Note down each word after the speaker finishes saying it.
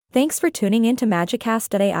Thanks for tuning in to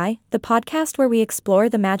Magicast.ai, the podcast where we explore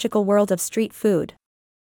the magical world of street food.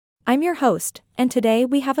 I'm your host, and today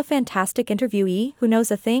we have a fantastic interviewee who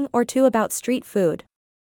knows a thing or two about street food.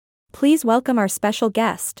 Please welcome our special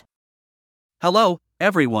guest. Hello,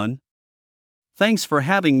 everyone. Thanks for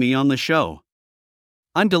having me on the show.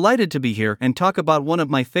 I'm delighted to be here and talk about one of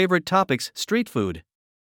my favorite topics, street food.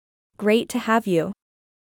 Great to have you.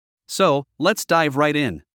 So, let's dive right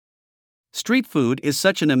in. Street food is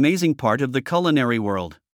such an amazing part of the culinary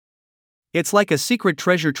world. It's like a secret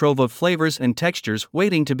treasure trove of flavors and textures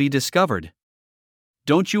waiting to be discovered.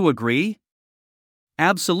 Don't you agree?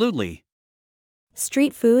 Absolutely.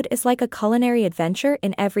 Street food is like a culinary adventure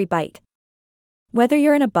in every bite. Whether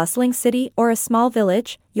you're in a bustling city or a small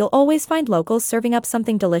village, you'll always find locals serving up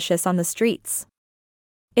something delicious on the streets.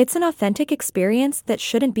 It's an authentic experience that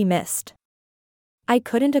shouldn't be missed. I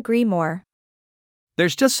couldn't agree more.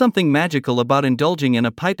 There's just something magical about indulging in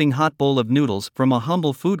a piping hot bowl of noodles from a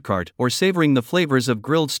humble food cart or savoring the flavors of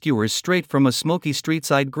grilled skewers straight from a smoky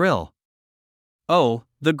street-side grill. Oh,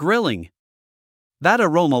 the grilling! That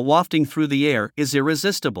aroma wafting through the air is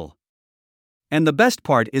irresistible. And the best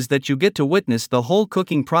part is that you get to witness the whole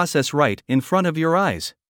cooking process right in front of your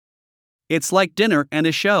eyes. It's like dinner and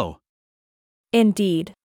a show.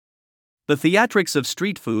 Indeed. The theatrics of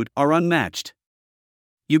street food are unmatched.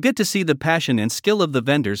 You get to see the passion and skill of the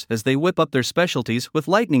vendors as they whip up their specialties with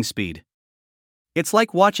lightning speed. It's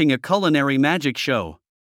like watching a culinary magic show.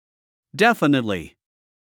 Definitely.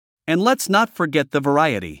 And let's not forget the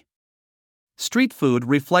variety. Street food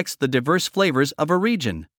reflects the diverse flavors of a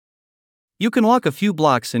region. You can walk a few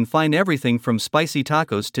blocks and find everything from spicy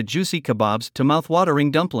tacos to juicy kebabs to mouth-watering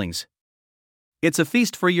dumplings. It's a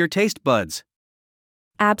feast for your taste buds.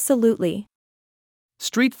 Absolutely.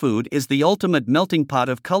 Street food is the ultimate melting pot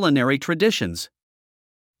of culinary traditions.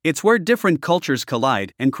 It's where different cultures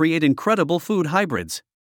collide and create incredible food hybrids.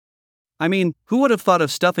 I mean, who would have thought of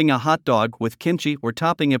stuffing a hot dog with kimchi or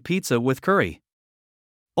topping a pizza with curry?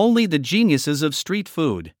 Only the geniuses of street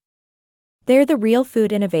food. They're the real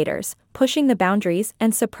food innovators, pushing the boundaries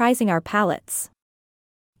and surprising our palates.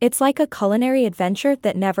 It's like a culinary adventure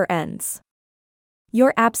that never ends.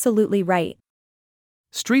 You're absolutely right.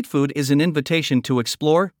 Street food is an invitation to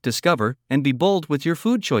explore, discover, and be bold with your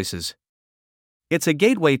food choices. It's a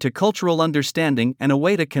gateway to cultural understanding and a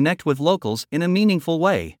way to connect with locals in a meaningful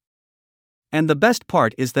way. And the best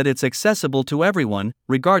part is that it's accessible to everyone,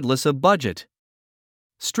 regardless of budget.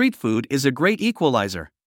 Street food is a great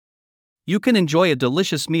equalizer. You can enjoy a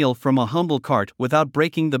delicious meal from a humble cart without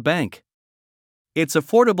breaking the bank. It's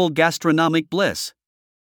affordable gastronomic bliss.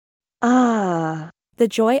 The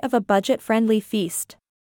joy of a budget-friendly feast.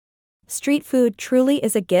 Street food truly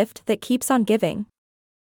is a gift that keeps on giving.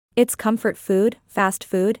 It's comfort food, fast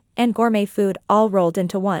food, and gourmet food all rolled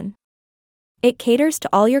into one. It caters to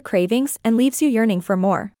all your cravings and leaves you yearning for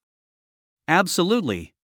more.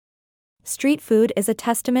 Absolutely. Street food is a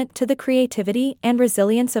testament to the creativity and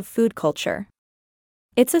resilience of food culture.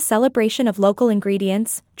 It's a celebration of local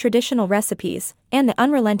ingredients, traditional recipes, and the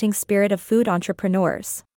unrelenting spirit of food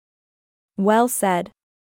entrepreneurs. Well said.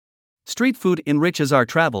 Street food enriches our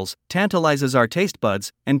travels, tantalizes our taste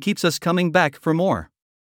buds, and keeps us coming back for more.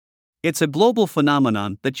 It's a global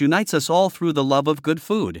phenomenon that unites us all through the love of good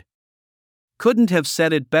food. Couldn't have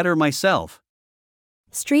said it better myself.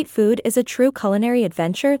 Street food is a true culinary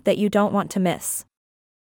adventure that you don't want to miss.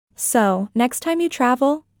 So, next time you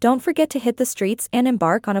travel, don't forget to hit the streets and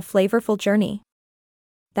embark on a flavorful journey.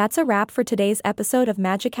 That's a wrap for today's episode of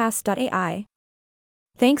Magicast.ai.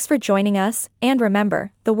 Thanks for joining us, and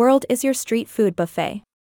remember, the world is your street food buffet.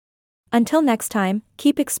 Until next time,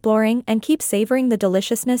 keep exploring and keep savoring the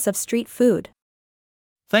deliciousness of street food.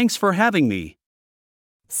 Thanks for having me.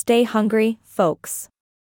 Stay hungry, folks.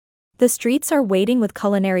 The streets are waiting with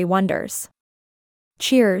culinary wonders.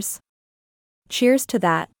 Cheers. Cheers to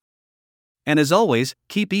that. And as always,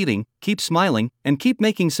 keep eating, keep smiling, and keep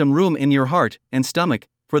making some room in your heart and stomach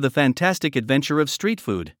for the fantastic adventure of street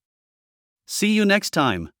food. See you next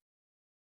time.